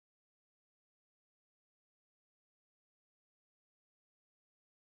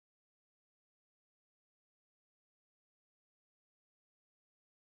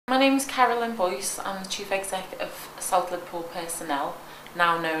My name is Carolyn Boyce. I'm the Chief Exec of South Liverpool Personnel,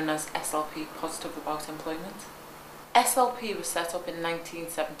 now known as SLP, Positive About Employment. SLP was set up in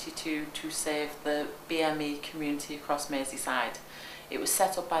 1972 to serve the BME community across Merseyside. It was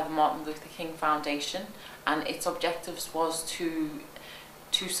set up by the Martin Luther King Foundation, and its objectives was to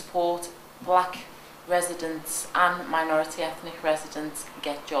support black residents and minority ethnic residents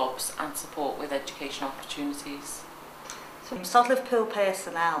get jobs and support with education opportunities. So South Liverpool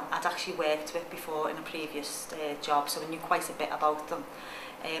Personnel I'd actually worked with before in a previous job, so I knew quite a bit about them.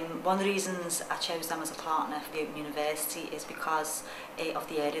 One of the reasons I chose them as a partner for the Open University is because of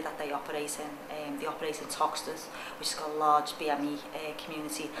the area that they operate in. They operate in Toxteth, which has got a large BME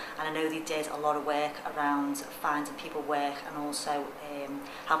community, and I know they did a lot of work around finding people work and also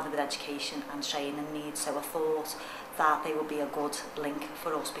helping them with education and training needs. So I thought that they would be a good link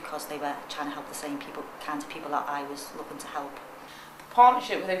for us because they were trying to help the same kind of people that I was looking to help. The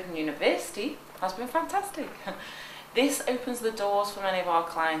partnership with Open University has been fantastic. This opens the doors for many of our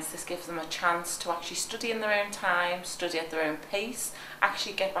clients. This gives them a chance to actually study in their own time, study at their own pace,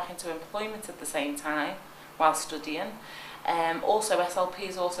 actually get back into employment at the same time while studying. Also, SLP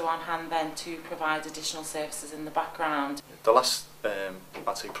is also on hand then to provide additional services in the background. The last,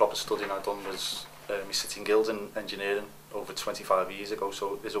 I'd say, proper studying I've done was my sitting guilds in engineering over 25 years ago,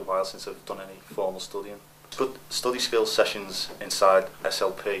 so it's a while since I've done any formal studying. Good study skills sessions inside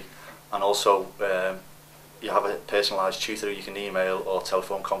SLP, and also you have a personalised tutor you can email or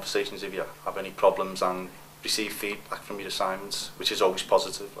telephone conversations if you have any problems, and receive feedback from your assignments, which is always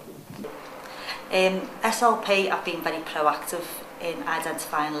positive. SLP have been very proactive in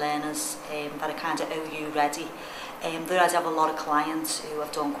identifying learners that are kind of OU ready. They already have a lot of clients who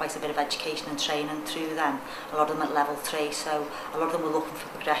have done quite a bit of education and training through them, a lot of them at level 3, so a lot of them were looking for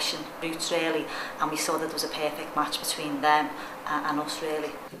progression routes really, and we saw that there was a perfect match between them and us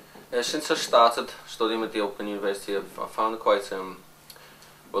really. Since I started studying with the Open University, I've found it quite,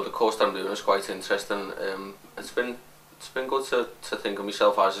 well, the course that I'm doing is quite interesting. It's been good to think of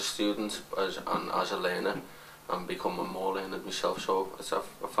myself as a student and as a learner, and become a more learner myself, so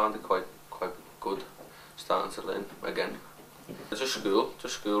I found it quite good starting to learn again. Just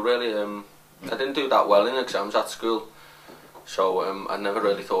school really. I didn't do that well in exams at school, so I never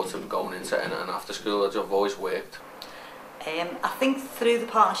really thought of going into anything after school. I've always worked. I think through the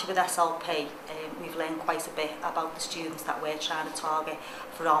partnership with SLP, we've learned quite a bit about the students that we're trying to target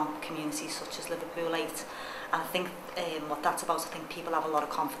from communities such as Liverpool 8. And I think what that's about, I think people have a lot of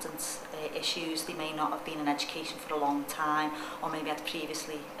confidence issues. They may not have been in education for a long time, or maybe had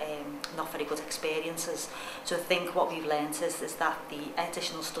previously not very good experiences. So I think what we've learned is that the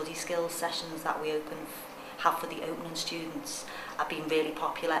additional study skills sessions that we have for the opening students have been really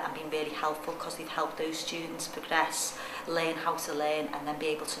popular and been really helpful because they've helped those students progress, learn how to learn, and then be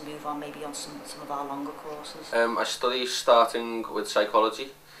able to move on maybe on some of our longer courses. I study starting with psychology,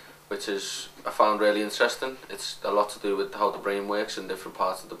 which I found really interesting. It's a lot to do with how the brain works in different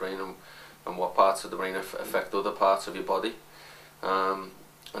parts of the brain, and what parts of the brain affect other parts of your body. And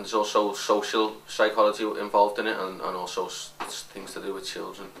there's also social psychology involved in it, and also things to do with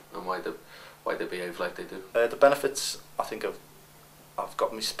children and why they behave like they do. The benefits I think I've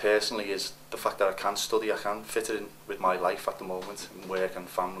got me personally is the fact that I can study, I can fit it in with my life at the moment, and work and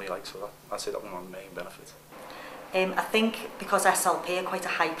family, so I'd say that was my main benefit. I think because SLP are quite a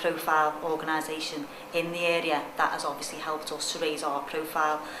high profile organisation in the area, that has obviously helped us to raise our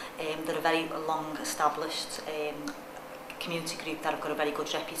profile. They're a very long established community group that have got a very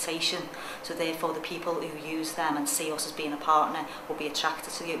good reputation, so therefore the people who use them and see us as being a partner will be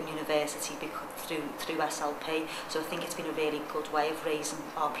attracted to the Open University through SLP. So I think it's been a really good way of raising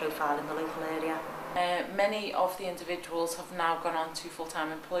our profile in the local area. Many of the individuals have now gone on to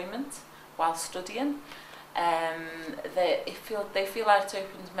full-time employment while studying. They feel like it's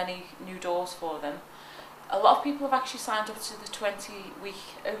opened many new doors for them. A lot of people have actually signed up to the 20-week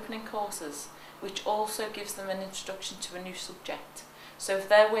opening courses, which also gives them an introduction to a new subject. So if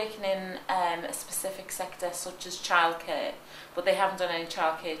they're working in a specific sector such as childcare, but they haven't done any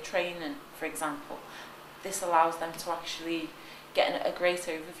childcare training, for example, this allows them to actually get a great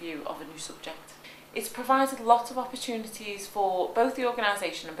overview of a new subject. It's provided lots of opportunities for both the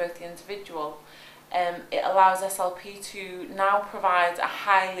organisation and both the individual. It allows SLP to now provide a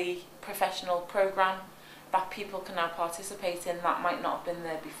highly professional programme that people can now participate in that might not have been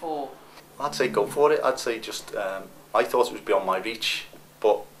there before. I'd say go for it. I'd say just, I thought it was beyond my reach,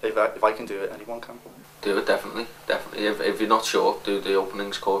 but if I can do it, anyone can. Do it, definitely. If you're not sure, do the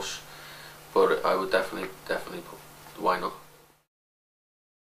openings course, but I would definitely put, why not?